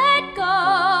 Why let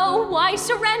go? Why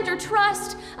surrender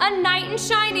trust? A knight in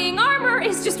shining armor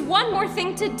is just one more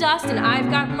thing to dust, and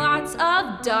I've got lots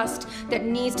of dust that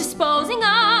needs disposing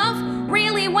of.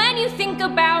 Really, when you think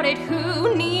about it,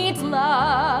 who needs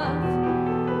love?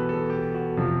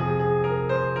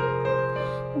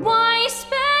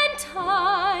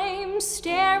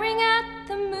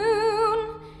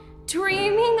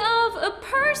 dreaming of a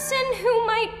person who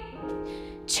might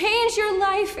change your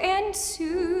life and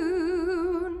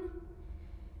soon.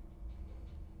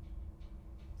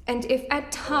 And if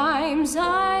at times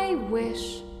I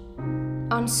wish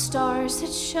on stars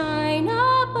that shine above,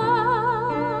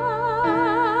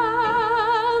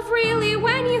 really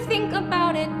when you think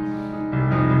about it,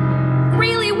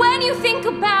 really when you think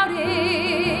about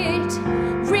it,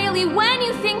 really when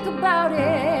you think about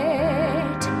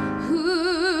it,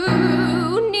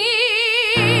 who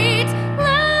needs love?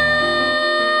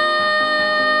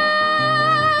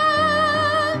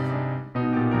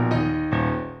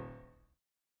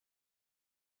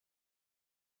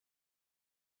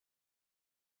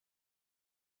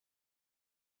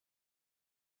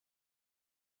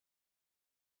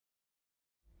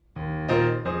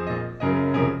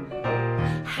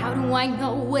 How do I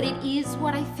know what it is,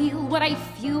 what I feel, what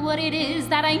it is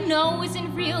that I know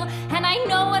isn't real? And I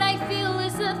know what I feel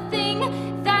is the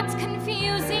thing that's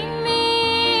confusing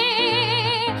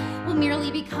me. Well,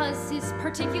 merely because his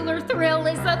particular thrill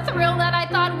is the thrill that I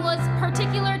thought was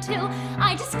particular till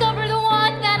I discovered the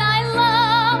one that I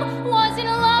love was in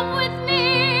love with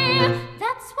me.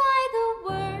 That's why the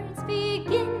words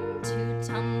begin to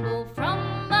tumble from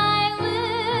my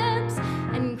lips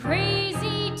and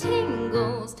crazy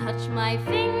tingles touch my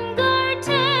fingertips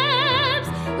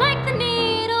like the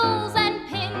needles and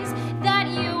pins that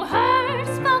you heard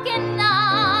spoken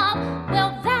of.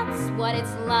 Well, that's what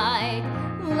it's like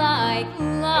love.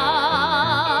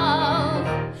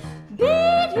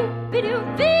 Bidoo, bidoo,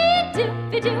 bidoo,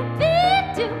 bidoo,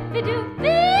 bidoo, bidoo,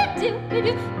 bidoo, bidoo,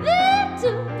 bidoo,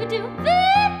 bidoo, bidoo,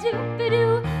 bidoo,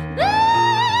 bidoo,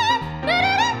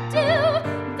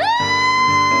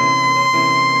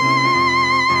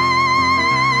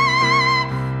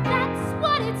 that's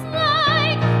what it's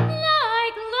like love.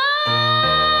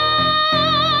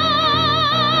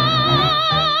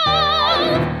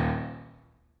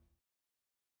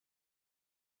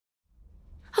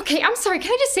 Okay, I'm sorry,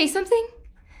 can I just say something?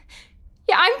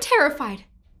 Yeah, I'm terrified.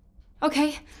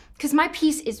 Okay? Because my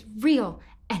piece is real,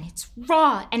 and it's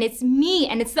raw, and it's me,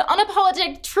 and it's the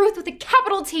unapologetic truth with a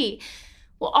capital T.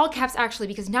 Well, all caps actually,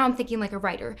 because now I'm thinking like a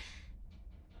writer.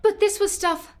 But this was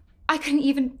stuff I couldn't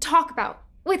even talk about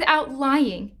without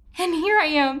lying. And here I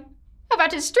am,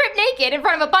 about to strip naked in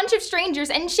front of a bunch of strangers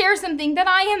and share something that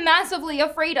I am massively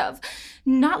afraid of.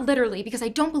 Not literally, because I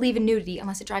don't believe in nudity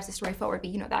unless it drives the story forward,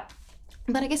 but you know that.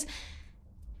 But I guess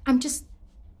I'm just...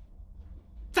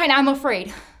 Fine, I'm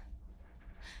afraid.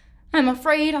 I'm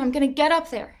afraid I'm gonna get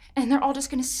up there and they're all just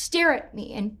gonna stare at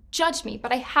me and judge me,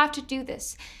 but I have to do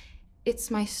this.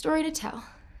 It's my story to tell.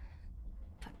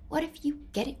 But what if you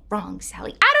get it wrong,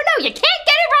 Sally? I don't know, you can't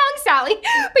get it wrong, Sally!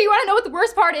 But you wanna know what the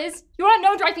worst part is? You wanna know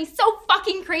what drives me so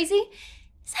fucking crazy?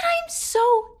 Is that I am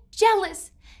so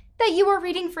jealous that you are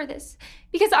reading for this.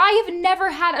 Because I have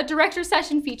never had a director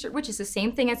session feature, which is the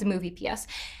same thing as a movie PS.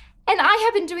 And I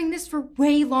have been doing this for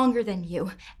way longer than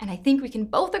you. And I think we can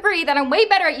both agree that I'm way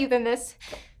better at you than this.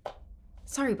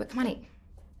 Sorry, but come on,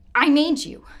 I made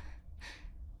you.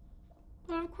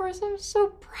 But of course, I'm so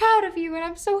proud of you and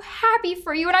I'm so happy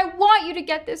for you and I want you to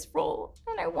get this role.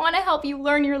 And I want to help you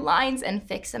learn your lines and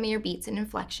fix some of your beats and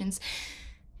inflections.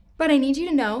 But I need you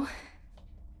to know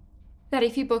that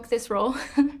if you book this role,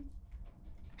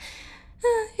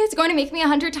 it's going to make me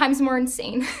 100 times more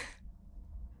insane.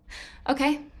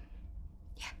 Okay?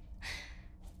 Yeah.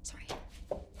 Sorry.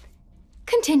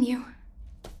 Continue.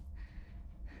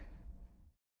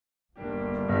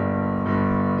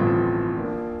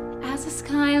 As the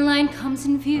skyline comes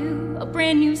in view, a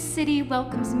brand new city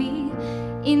welcomes me.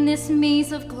 In this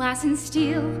maze of glass and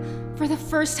steel, for the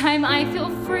first time I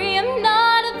feel free. I'm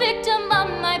not a victim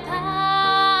of my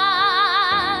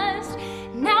past.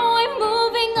 Now I'm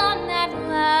moving on at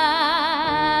last.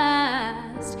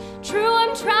 True,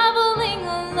 I'm traveling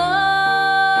alone,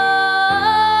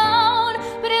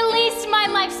 but at least my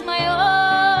life's my own.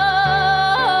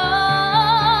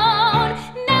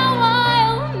 Now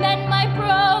I'll mend my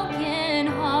broken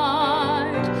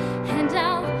heart, and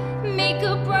I'll make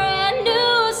a brand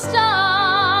new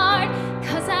start.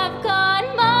 'Cause I've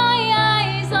got my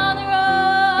eyes on the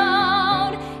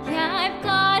road. Yeah, I've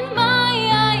got my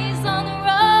eyes on the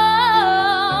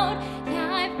road.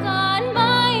 Yeah, I've got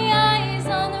my eyes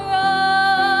on the road.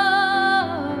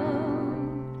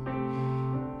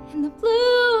 In the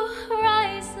blue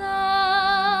horizon,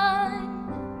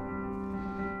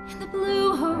 in the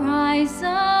blue horizon,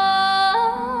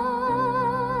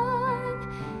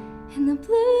 in the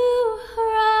blue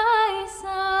horizon.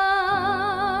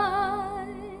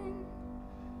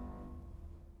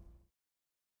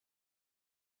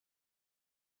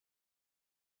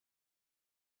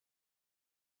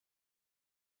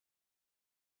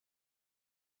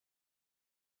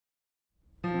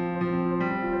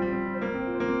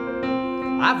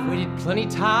 I've waited plenty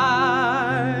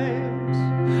times.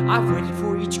 I've waited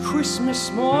for each Christmas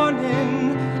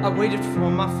morning. I waited for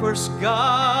my first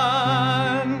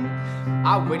gun.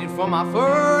 I waited for my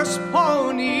first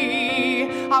pony.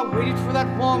 I waited for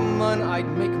that woman I'd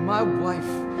make my wife,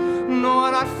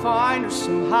 knowing I'd find her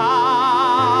somehow.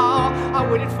 I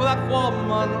waited for that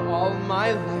woman all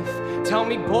my life. Tell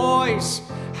me, boys,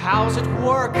 how's it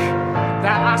work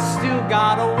that I still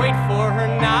gotta wait for her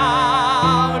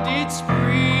now? Did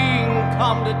spring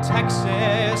come to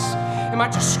Texas? Am I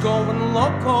just going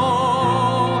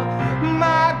loco?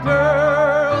 My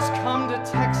girls come to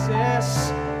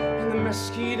Texas, and the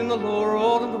mesquite and the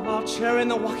laurel and the wild cherry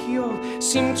and the guajillo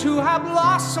seem to have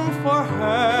blossomed for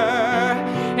her.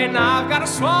 And I've got to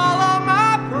swallow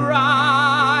my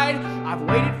pride. I've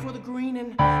waited for the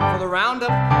greening, for the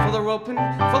roundup, for the roping,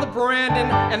 for the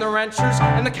branding, and the ranchers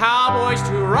and the cowboys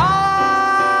to ride.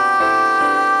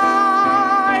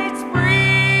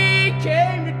 Spring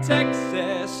came to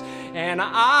Texas, and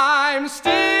I'm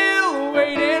still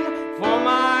waiting for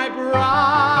my bride.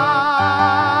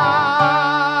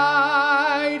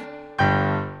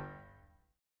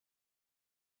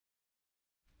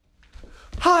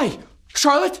 Hi,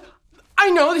 Charlotte. I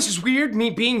know this is weird, me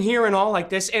being here and all like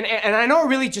this, and I know I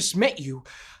really just met you,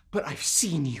 but I've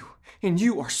seen you, and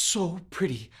you are so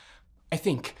pretty, I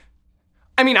think.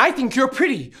 I mean, I think you're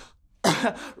pretty.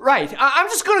 Right, I'm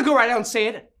just gonna go right out and say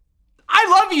it.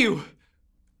 I love you!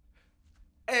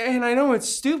 And I know it's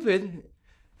stupid,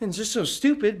 and just so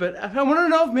stupid, but I want to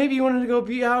know if maybe you wanted to go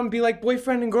be out and be like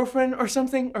boyfriend and girlfriend or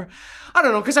something, or I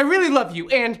don't know, because I really love you,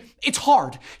 and it's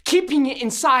hard keeping it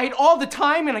inside all the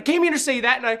time, and I came here to say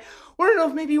that, and I want to know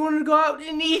if maybe you wanted to go out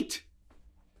and eat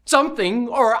something,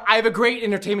 or I have a great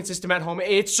entertainment system at home.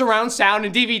 It's surround sound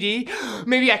and DVD.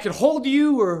 Maybe I could hold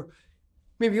you, or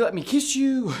maybe let me kiss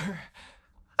you, or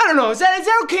I don't know, is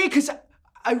that okay? Because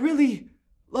I really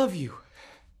love you.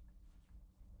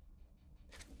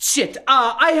 Shit,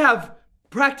 I have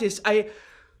practice. I'm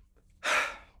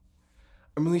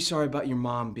really sorry about your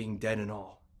mom being dead and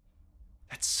all.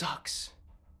 That sucks.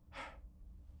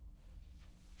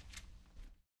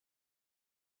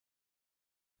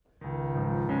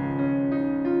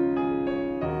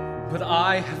 But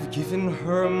I have given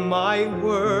her my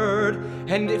word,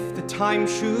 and if the time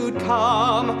should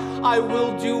come, I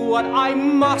will do what I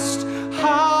must.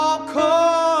 How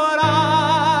could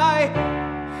I?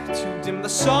 To dim the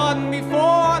sun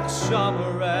before the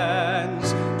summer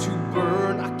ends, to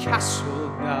burn a castle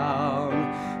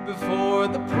down before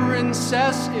the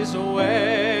princess is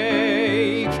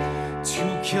awake,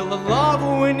 to kill a love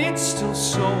when it's still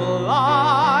so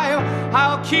alive.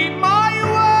 I'll keep my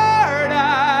word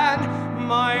and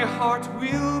my heart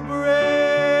will break.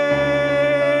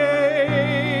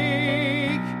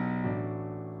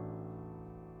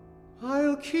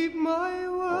 I'll keep my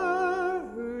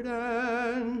word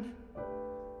and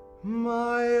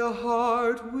my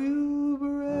heart will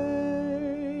break.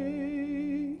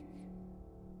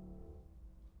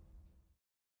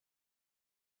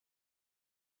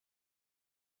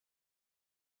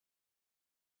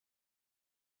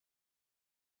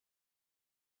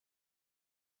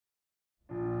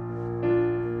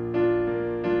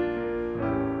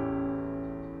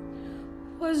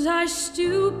 Was I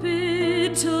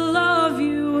stupid to love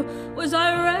you? Was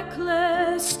I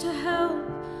reckless to help?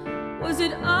 Was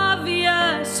it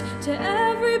obvious to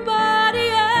everybody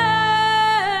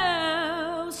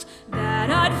else that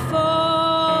I'd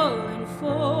fallen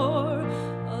for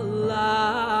a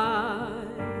lie?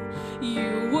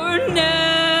 You were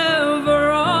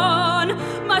never on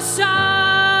my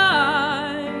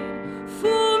side.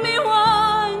 Fool me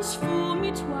once, fool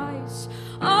me twice.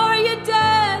 Are you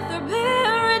death or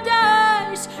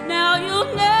paradise? Now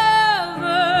you'll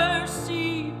never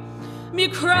see me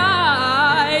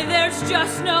cry. There's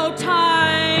just no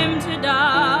time to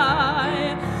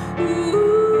die.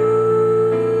 Ooh,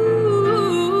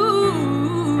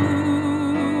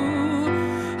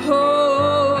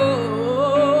 oh,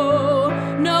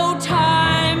 no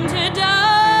time to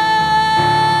die.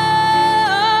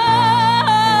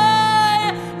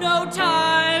 No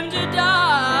time to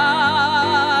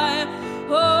die.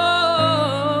 Oh,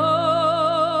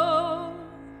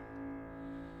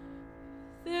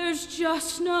 there's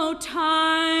just no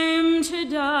time to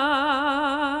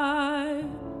die.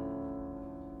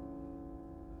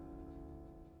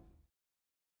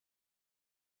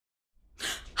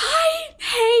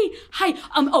 Hi.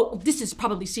 Oh, this is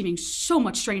probably seeming so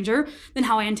much stranger than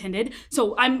how I intended.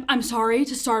 So I'm sorry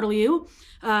to startle you.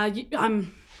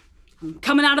 I'm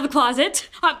coming out of the closet.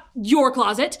 Your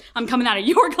closet. I'm coming out of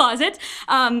your closet.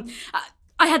 I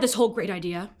had this whole great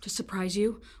idea to surprise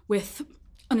you with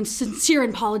a sincere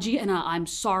apology and I'm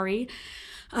sorry.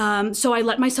 So I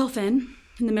let myself in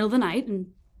the middle of the night,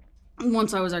 and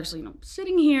once I was actually,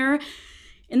 sitting here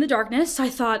in the darkness, I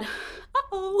thought,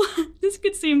 uh-oh, this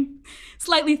could seem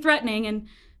slightly threatening and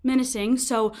menacing.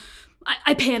 So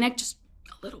I panicked just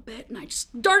a little bit, and I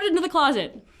just darted into the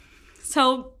closet.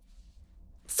 So,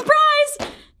 surprise!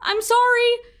 I'm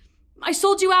sorry. I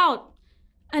sold you out.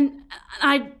 And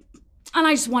I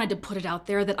just wanted to put it out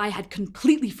there that I had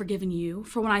completely forgiven you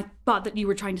for when I thought that you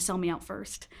were trying to sell me out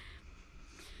first.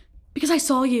 Because I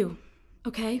saw you,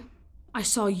 okay? I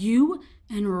saw you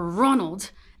and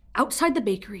Ronald outside the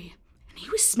bakery, and he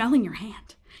was smelling your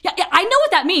hand. Yeah, I know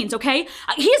what that means, okay?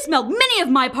 He has smelled many of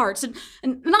my parts, and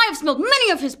I have smelled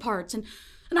many of his parts, and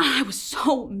I was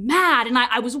so mad, and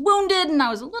I was wounded, and I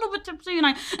was a little bit tipsy,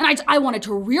 and I wanted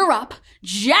to rear up,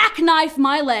 jackknife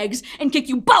my legs, and kick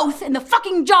you both in the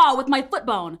fucking jaw with my foot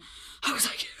bone. I was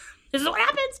like, this is what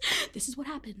happens. This is what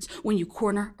happens when you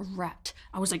corner a rat.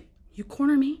 I was like, you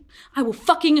corner me, I will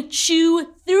fucking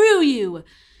chew through you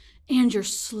and your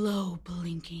slow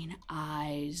blinking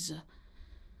eyes.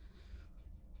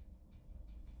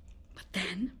 But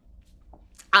then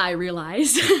I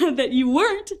realized that you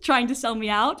weren't trying to sell me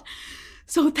out.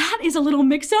 So that is a little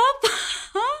mix up.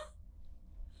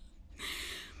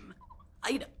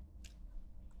 I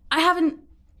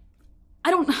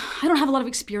don't have a lot of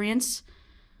experience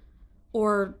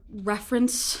or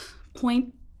reference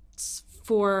points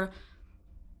for.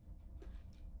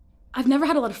 I've never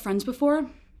had a lot of friends before,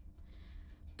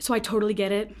 so I totally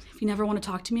get it. If you never want to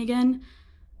talk to me again,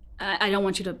 I don't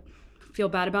want you to feel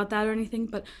bad about that or anything,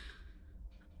 but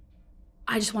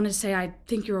I just wanted to say I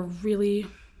think you're a really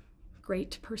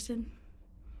great person.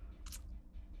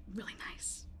 Really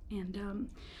nice. And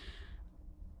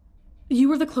you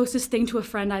were the closest thing to a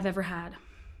friend I've ever had.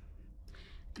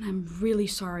 And I'm really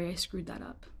sorry I screwed that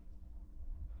up.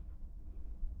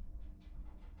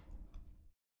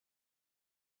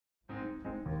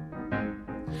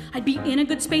 I'd be in a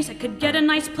good space, I could get a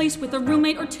nice place with a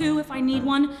roommate or two if I need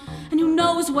one. And who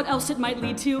knows what else it might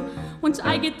lead to. Once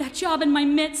I get that job in my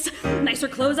mitts, nicer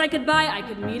clothes I could buy, I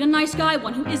could meet a nice guy,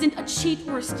 one who isn't a cheat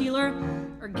or a stealer,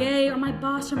 or gay, or my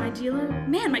boss, or my dealer.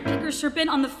 Man, my pickers sure been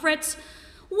on the fritz.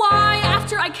 Why,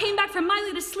 after I came back from my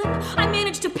latest slip, I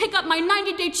managed to pick up my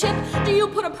 90-day chip. Do you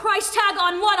put a price tag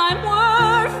on what I'm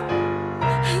worth?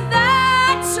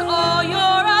 That's all you're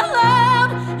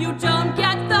allowed. You don't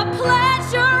get the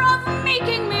pleasure of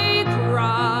making me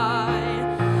cry.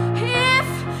 If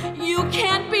you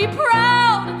can't be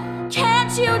proud,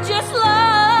 can't you just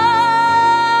lie?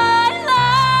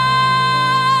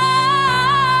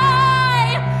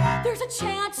 There's a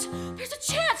chance.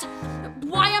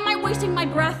 Why am I wasting my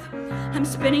breath? I'm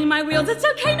spinning my wheels, it's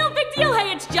okay, no big deal,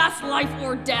 hey, it's just life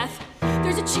or death.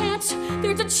 There's a chance,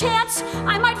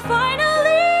 I might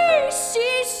finally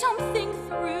see something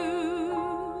through.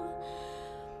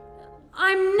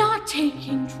 I'm not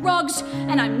taking drugs,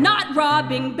 and I'm not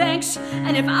robbing banks,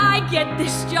 and if I get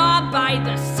this job by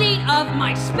the seat of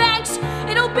my Spanx,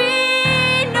 it'll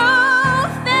be no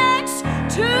thanks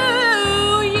to